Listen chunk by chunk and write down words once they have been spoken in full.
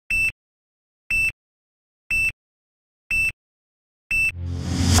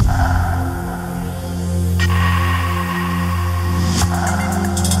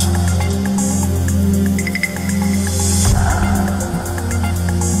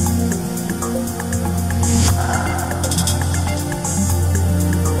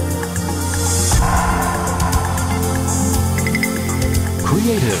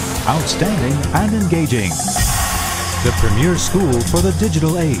outstanding and engaging. The premier school for the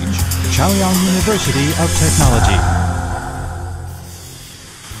digital age, Chaoyang University of Technology.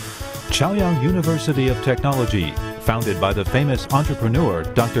 Chaoyang University of Technology, founded by the famous entrepreneur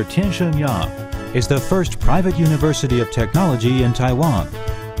Dr. Chaoyang, is the first private university of technology in Taiwan.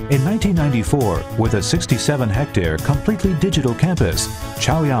 In 1994, with a 67-hectare completely digital campus,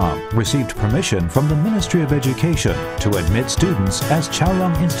 Chaoyang received permission from the Ministry of Education to admit students as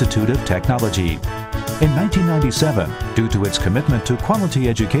Chaoyang Institute of Technology. In 1997, due to its commitment to quality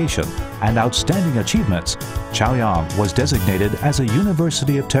education and outstanding achievements, Chaoyang was designated as a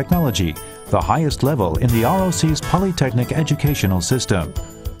University of Technology, the highest level in the ROC's polytechnic educational system.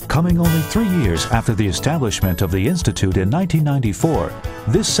 Coming only 3 years after the establishment of the institute in 1994,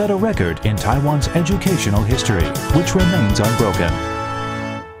 this set a record in Taiwan's educational history, which remains unbroken.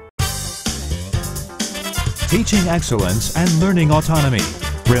 Teaching excellence and learning autonomy,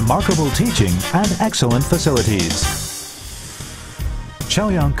 remarkable teaching and excellent facilities.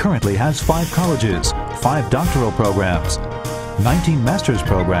 Chaoyang currently has 5 colleges, 5 doctoral programs, 19 master's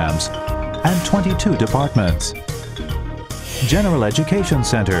programs, and 22 departments. General Education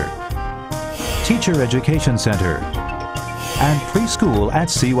Center, Teacher Education Center, and preschool at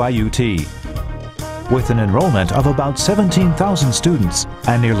CYUT. With an enrollment of about 17,000 students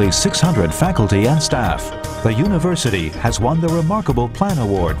and nearly 600 faculty and staff, the university has won the Remarkable Plan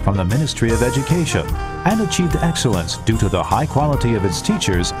Award from the Ministry of Education and achieved excellence due to the high quality of its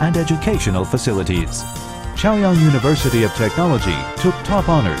teachers and educational facilities. Chaoyang University of Technology took top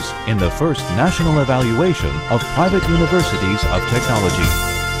honors in the first national evaluation of private universities of technology.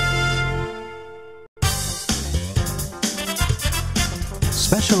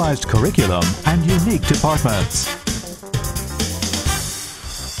 Specialized curriculum and unique departments.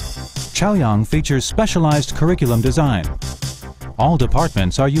 Chaoyang features specialized curriculum design. All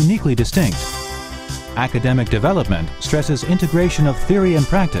departments are uniquely distinct. Academic development stresses integration of theory and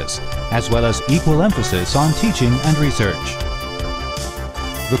practice, as well as equal emphasis on teaching and research.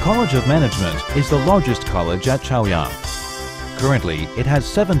 The College of Management is the largest college at Chaoyang. Currently, it has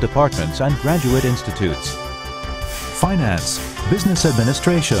 7 departments and graduate institutes. Finance, Business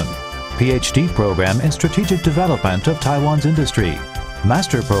Administration, PhD program in Strategic Development of Taiwan's Industry,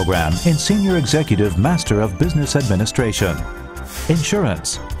 Master program in Senior Executive Master of Business Administration,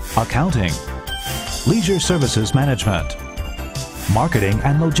 Insurance, Accounting, Leisure Services Management, Marketing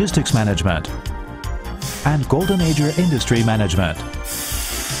and Logistics Management, and Golden Age Industry Management.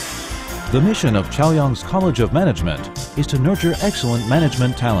 The mission of Chaoyang's College of Management is to nurture excellent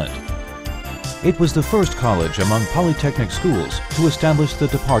management talent. It was the first college among polytechnic schools to establish the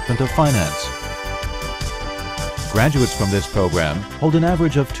Department of Finance. Graduates from this program hold an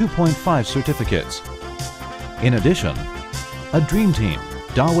average of 2.5 certificates. In addition, a Dream Team,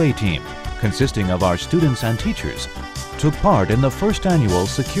 Dawei Team, consisting of our students and teachers, took part in the first annual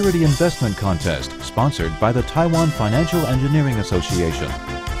Security Investment Contest sponsored by the Taiwan Financial Engineering Association.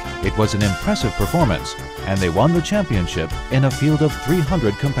 It was an impressive performance, and they won the championship in a field of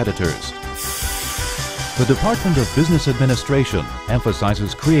 300 competitors. The Department of Business Administration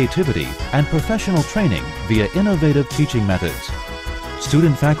emphasizes creativity and professional training via innovative teaching methods.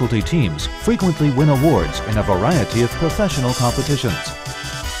 Student-faculty teams frequently win awards in a variety of professional competitions.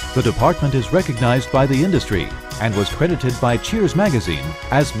 The department is recognized by the industry and was credited by Cheers magazine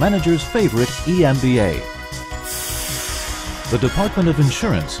as manager's favorite EMBA. The Department of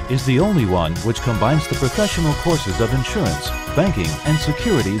Insurance is the only one which combines the professional courses of insurance, banking, and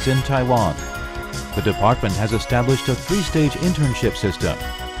securities in Taiwan. The department has established a 3-stage internship system: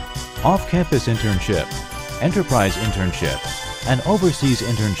 off-campus internship, enterprise internship, and overseas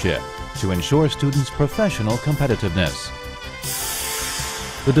internship to ensure students' professional competitiveness.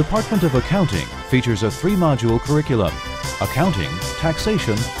 The Department of Accounting features a 3-module curriculum: Accounting,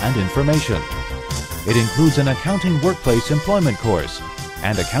 Taxation, and Information. It includes an Accounting Workplace Employment course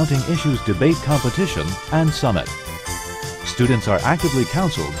and Accounting Issues Debate Competition and Summit. Students are actively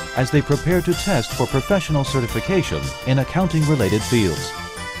counseled as they prepare to test for professional certification in accounting-related fields,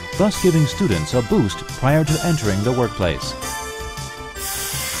 thus giving students a boost prior to entering the workplace.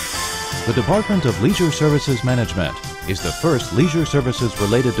 The Department of Leisure Services Management is the first leisure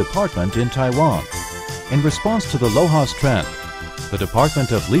services-related department in Taiwan. In response to the LOHAS trend, the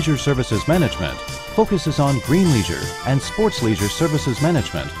Department of Leisure Services Management focuses on green leisure and sports leisure services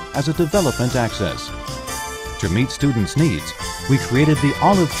management as a development axis. To meet students' needs, we created the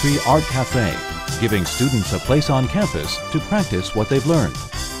Olive Tree Art Cafe, giving students a place on campus to practice what they've learned.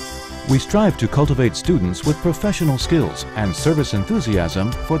 We strive to cultivate students with professional skills and service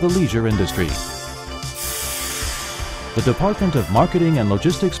enthusiasm for the leisure industry. the Department of Marketing and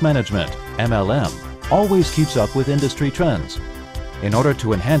Logistics Management, MLM, always keeps up with industry trends. In order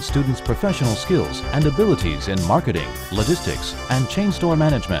to enhance students' professional skills and abilities in marketing, logistics, and chain store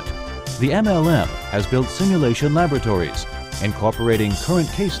management, the MLM has built simulation laboratories, incorporating current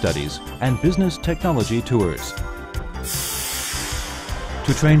case studies and business technology tours.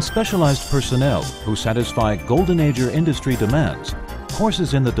 To train specialized personnel who satisfy Golden Age industry demands,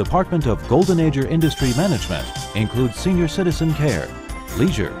 courses in the Department of Golden Age Industry Management include senior citizen care,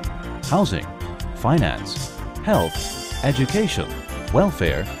 leisure, housing, finance, health, education,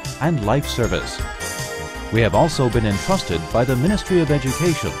 welfare, and life service. We have also been entrusted by the Ministry of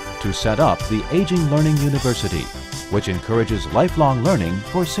Education to set up the Aging Learning University, which encourages lifelong learning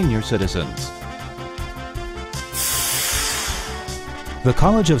for senior citizens. The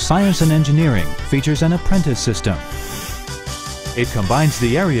College of Science and Engineering features an apprentice system. It combines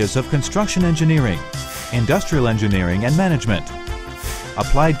the areas of construction engineering, industrial engineering and management,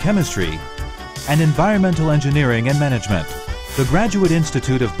 applied chemistry, and environmental engineering and management. The Graduate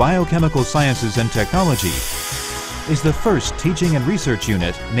Institute of Biochemical Sciences and Technology is the first teaching and research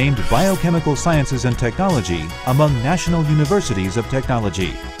unit named Biochemical Sciences and Technology among national universities of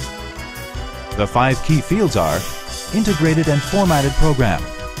technology. The 5 key fields are Integrated and Formatted Program,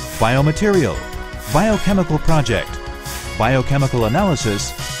 Biomaterial, Biochemical Project, Biochemical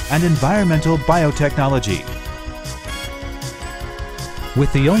Analysis, and Environmental Biotechnology.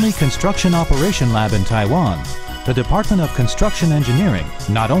 With the only construction operation lab in Taiwan, the Department of Construction Engineering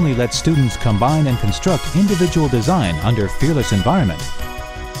not only lets students combine and construct individual design under fearless environment,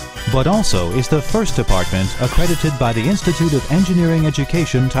 but also is the first department accredited by the Institute of Engineering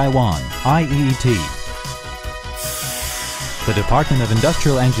Education Taiwan, IEET. The Department of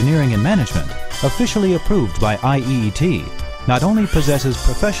Industrial Engineering and Management, officially approved by IEET, not only possesses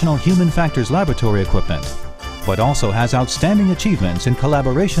professional human factors laboratory equipment, but also has outstanding achievements in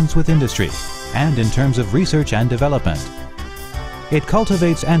collaborations with industry and in terms of research and development. It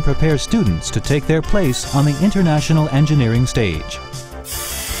cultivates and prepares students to take their place on the international engineering stage.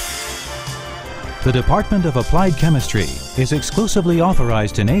 The Department of Applied Chemistry is exclusively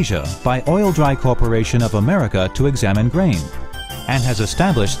authorized in Asia by Oil Dry Corporation of America to examine grain, and has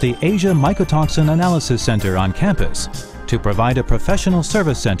established the Asia Mycotoxin Analysis Center on campus to provide a professional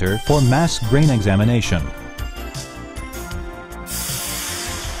service center for mass grain examination.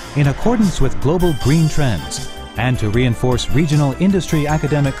 In accordance with global green trends and to reinforce regional industry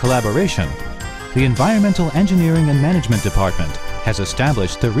academic collaboration, the Environmental Engineering and Management Department has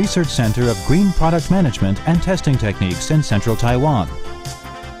established the Research Center of Green Product Management and Testing Techniques in Central Taiwan,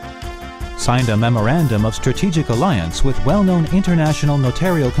 signed a Memorandum of Strategic Alliance with well-known international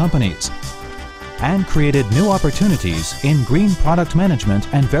notarial companies, and created new opportunities in green product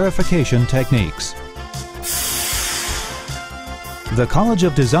management and verification techniques. The College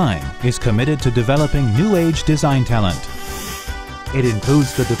of Design is committed to developing new age design talent. It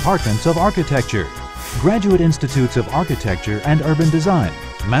includes the Departments of Architecture, Graduate Institutes of Architecture and Urban Design,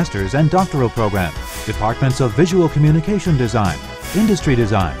 Master's and Doctoral Program, Departments of Visual Communication Design, Industry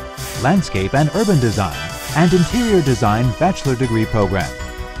Design, Landscape and Urban Design, and Interior Design Bachelor Degree Program.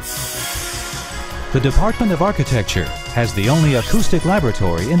 The Department of Architecture has the only acoustic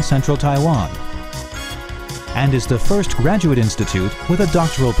laboratory in Central Taiwan and is the first graduate institute with a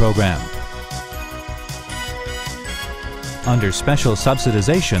doctoral program. Under special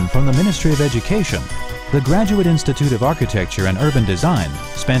subsidization from the Ministry of Education, the Graduate Institute of Architecture and Urban Design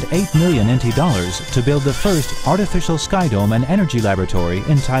spent 8 million NT dollars to build the first artificial sky dome and energy laboratory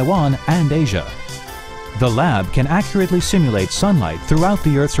in Taiwan and Asia. The lab can accurately simulate sunlight throughout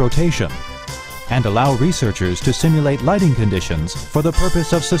the Earth's rotation and allow researchers to simulate lighting conditions for the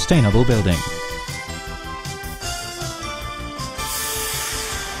purpose of sustainable building.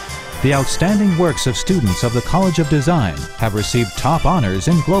 The outstanding works of students of the College of Design have received top honors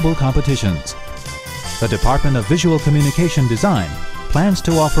in global competitions. The Department of Visual Communication Design plans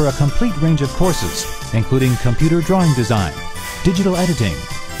to offer a complete range of courses, including computer drawing design, digital editing,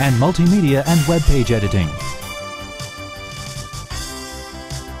 and multimedia and web page editing.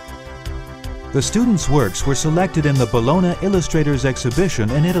 The students' works were selected in the Bologna Illustrators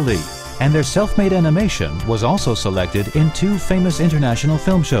Exhibition in Italy, and their self-made animation was also selected in 2 famous international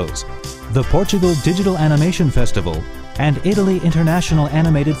film shows, the Portugal Digital Animation Festival and Italy International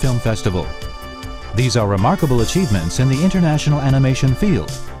Animated Film Festival. These are remarkable achievements in the international animation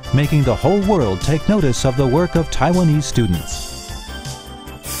field, making the whole world take notice of the work of Taiwanese students.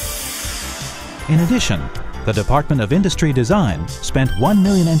 In addition, the Department of Industry Design spent 1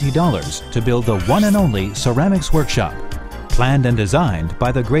 million NT dollars to build the one and only ceramics workshop, planned and designed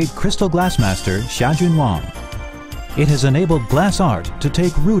by the great crystal glass master Xia Junwang. it has enabled glass art to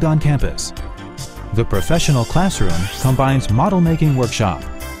take root on campus. The professional classroom combines model-making workshop,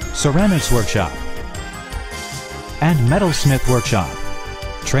 ceramics workshop, and metalsmith workshop,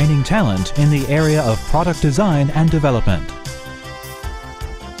 training talent in the area of product design and development.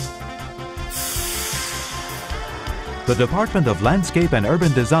 The Department of Landscape and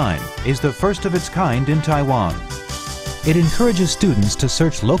Urban Design is the first of its kind in Taiwan. It encourages students to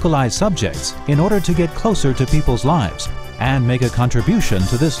search localized subjects in order to get closer to people's lives and make a contribution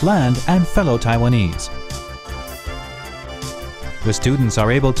to this land and fellow Taiwanese. The students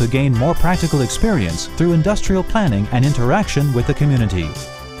are able to gain more practical experience through industrial planning and interaction with the community.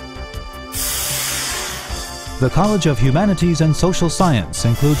 The College of Humanities and Social Science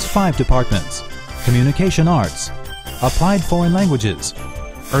includes 5 departments: Communication Arts, Applied Foreign Languages,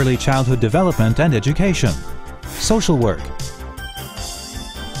 Early Childhood Development and Education, Social Work.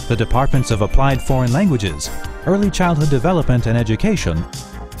 The departments of Applied Foreign Languages, Early Childhood Development and Education.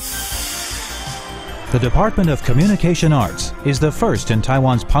 The Department of Communication Arts is the first in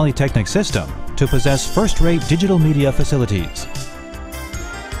Taiwan's polytechnic system to possess first-rate digital media facilities.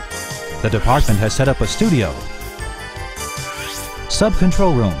 The department has set up a studio,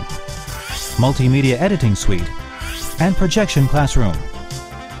 sub-control room, multimedia editing suite, and projection classroom.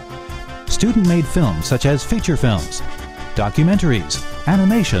 Student-made films such as feature films, documentaries,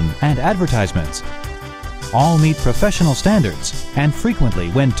 animation, and advertisements all meet professional standards and frequently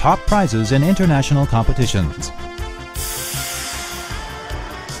win top prizes in international competitions.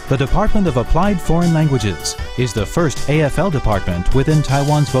 The Department of Applied Foreign Languages is the first AFL department within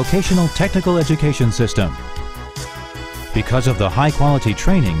Taiwan's vocational technical education system. Because of the high-quality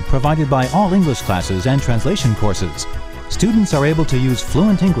training provided by all English classes and translation courses, students are able to use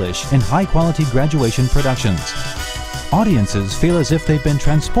fluent English in high-quality graduation productions. Audiences feel as if they've been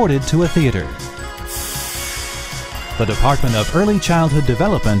transported to a theater. The Department of Early Childhood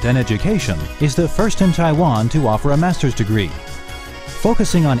Development and Education is the first in Taiwan to offer a master's degree.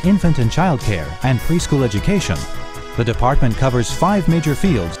 Focusing on infant and child care and preschool education, the department covers 5 major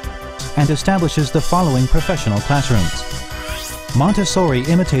fields and establishes the following professional classrooms: Montessori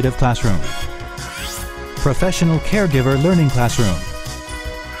Imitative Classroom, Professional Caregiver Learning Classroom,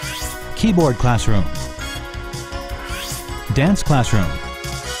 Keyboard Classroom, Dance Classroom,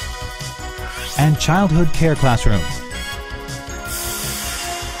 and Childhood Care Classroom.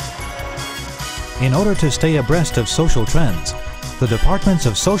 In order to stay abreast of social trends, the departments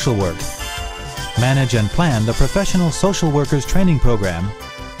of social work manage and plan the Professional Social Workers Training Program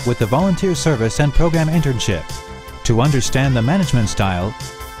with the Volunteer Service and Program Internship. To understand the management style,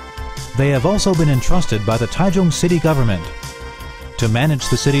 they have also been entrusted by the Taichung City Government to manage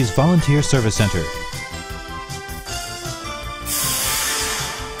the city's Volunteer Service Center.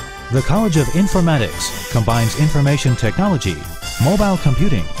 The College of Informatics combines information technology, mobile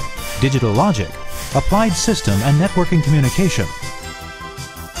computing, digital logic, applied system and networking communication.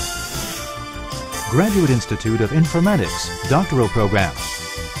 Graduate Institute of Informatics Doctoral Program,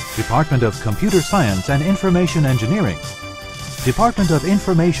 Department of Computer Science and Information Engineering, Department of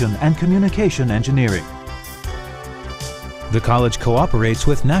Information and Communication Engineering. The college cooperates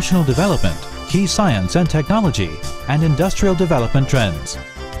with national development, key science and technology, and industrial development trends.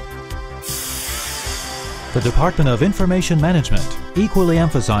 The Department of Information Management equally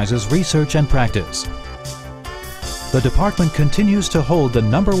emphasizes research and practice. The department continues to hold the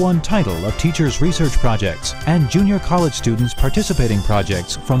 #1 title of Teachers' Research Projects and Junior College Students Participating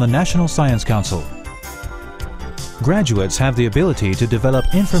Projects from the National Science Council. Graduates have the ability to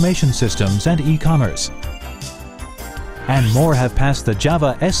develop information systems and e-commerce. And more have passed the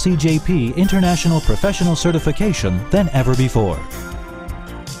Java SCJP International Professional Certification than ever before.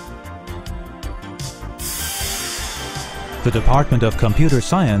 The Department of Computer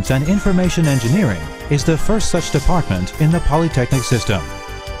Science and Information Engineering is the first such department in the Polytechnic system.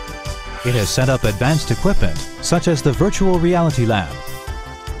 It has set up advanced equipment such as the Virtual Reality Lab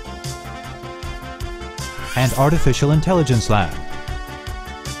and Artificial Intelligence Lab.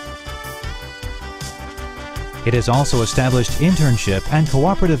 It has also established internship and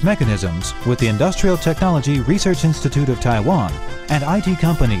cooperative mechanisms with the Industrial Technology Research Institute of Taiwan and IT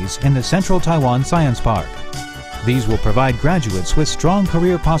companies in the Central Taiwan Science Park. These will provide graduates with strong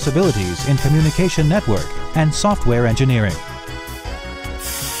career possibilities in communication network and software engineering.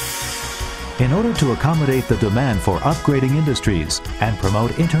 In order to accommodate the demand for upgrading industries and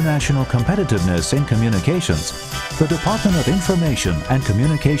promote international competitiveness in communications, the Department of Information and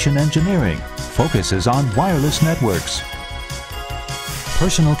Communication Engineering focuses on wireless networks,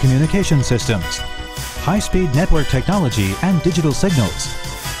 personal communication systems, high-speed network technology and digital signals,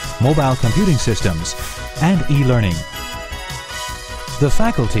 mobile computing systems, and e-learning. The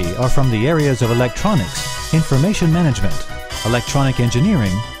faculty are from the areas of electronics, information management, electronic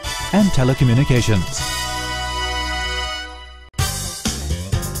engineering, and telecommunications.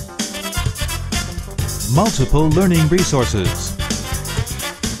 Multiple learning resources.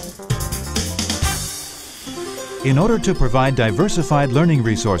 In order to provide diversified learning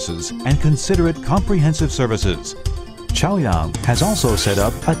resources and considerate comprehensive services, Chaoyang has also set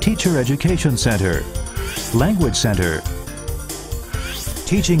up a teacher education center, language center,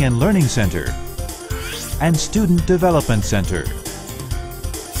 teaching and learning center, and student development center.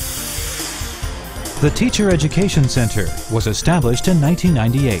 The Teacher Education Center was established in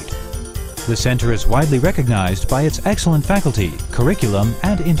 1998. The center is widely recognized by its excellent faculty, curriculum,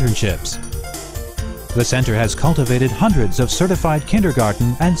 and internships. The center has cultivated hundreds of certified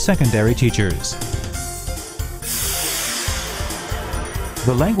kindergarten and secondary teachers.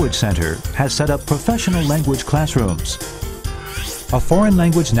 The Language Center has set up professional language classrooms, a foreign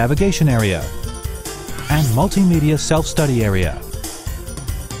language navigation area, and multimedia self-study area.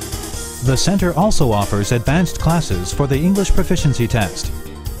 The center also offers advanced classes for the English proficiency test,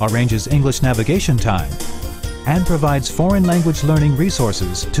 arranges English navigation time, and provides foreign language learning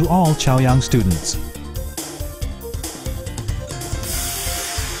resources to all Chaoyang students.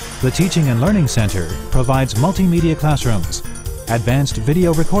 The Teaching and Learning Center provides multimedia classrooms, advanced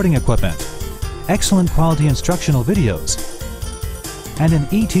video recording equipment, excellent quality instructional videos, and an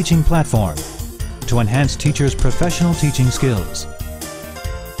e-teaching platform to enhance teachers' professional teaching skills.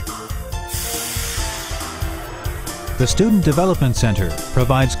 The Student Development Center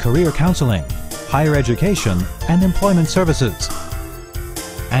provides career counseling, higher education, and employment services,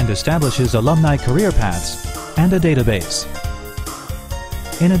 and establishes alumni career paths and a database.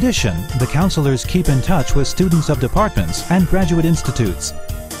 In addition, the counselors keep in touch with students of departments and graduate institutes,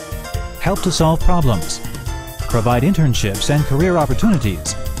 help to solve problems, provide internships and career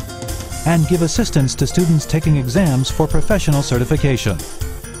opportunities, and give assistance to students taking exams for professional certification.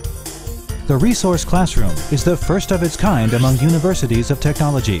 The Resource Classroom is the first of its kind among universities of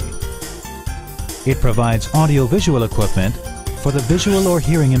technology. It provides audio-visual equipment for the visual or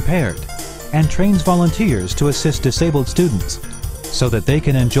hearing impaired and trains volunteers to assist disabled students so that they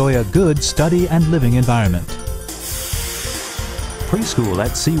can enjoy a good study and living environment. Preschool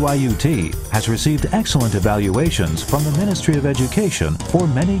at CYUT has received excellent evaluations from the Ministry of Education for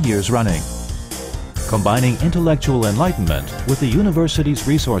many years running. Combining intellectual enlightenment with the university's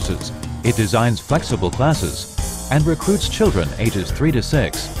resources, it designs flexible classes and recruits children ages 3 to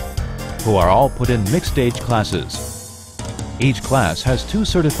 6, who are all put in mixed-age classes. Each class has 2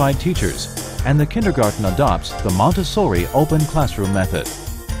 certified teachers, and the kindergarten adopts the Montessori open classroom method.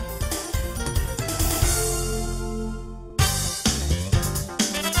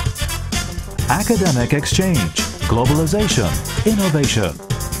 Academic exchange, globalization, innovation.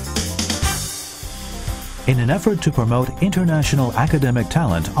 In an effort to promote international academic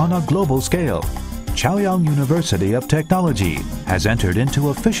talent on a global scale, Chaoyang University of Technology has entered into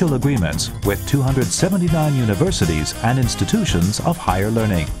official agreements with 279 universities and institutions of higher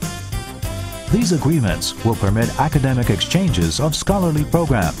learning. These agreements will permit academic exchanges of scholarly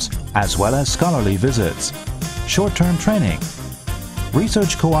programs, as well as scholarly visits, short-term training,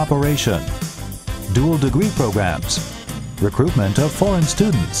 research cooperation, dual degree programs, recruitment of foreign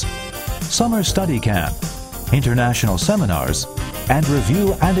students, summer study camp, international seminars, and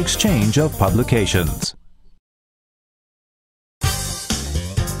review and exchange of publications.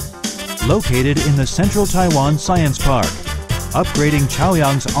 Located in the Central Taiwan Science Park, upgrading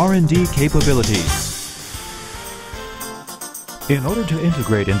Chaoyang's R&D capabilities. In order to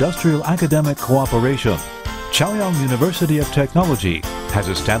integrate industrial academic cooperation, Chaoyang University of Technology has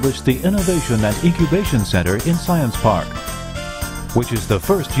established the Innovation and Incubation Center in Science Park, which is the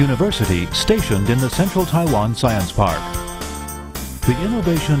first university stationed in the Central Taiwan Science Park. The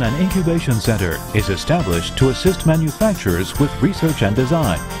Innovation and Incubation Center is established to assist manufacturers with research and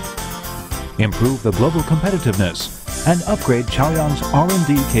design, improve the global competitiveness, and upgrade Chaoyang's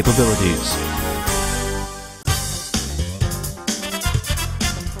R&D capabilities.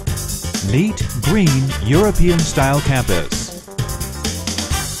 Neat, green, European-style campus.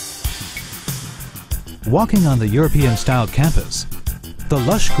 Walking on the European-style campus, the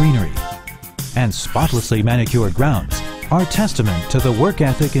lush greenery and spotlessly manicured grounds are testament to the work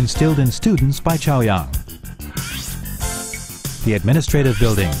ethic instilled in students by Chaoyang. The administrative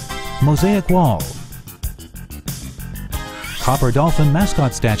building, mosaic wall, copper dolphin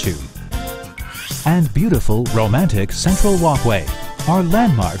mascot statue, and beautiful, romantic central walkway are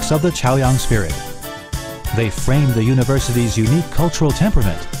landmarks of the Chaoyang spirit. They frame the university's unique cultural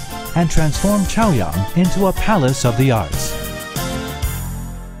temperament and transform Chaoyang into a palace of the arts.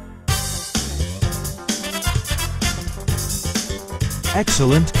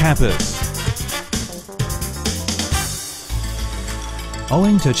 Excellent campus.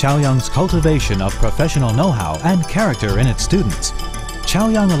 Owing to Chaoyang's cultivation of professional know-how and character in its students,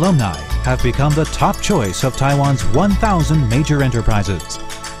 Chaoyang alumni have become the top choice of Taiwan's 1,000 major enterprises.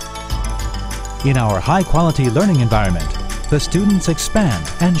 In our high-quality learning environment, the students expand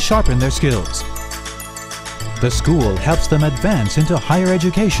and sharpen their skills. The school helps them advance into higher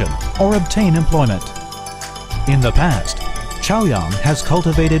education or obtain employment. In the past, Chaoyang has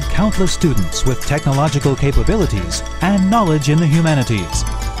cultivated countless students with technological capabilities and knowledge in the humanities.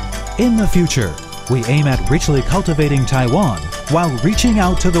 In the future, we aim at richly cultivating Taiwan while reaching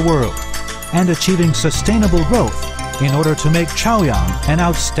out to the world and achieving sustainable growth in order to make Chaoyang an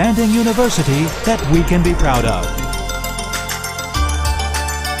outstanding university that we can be proud of.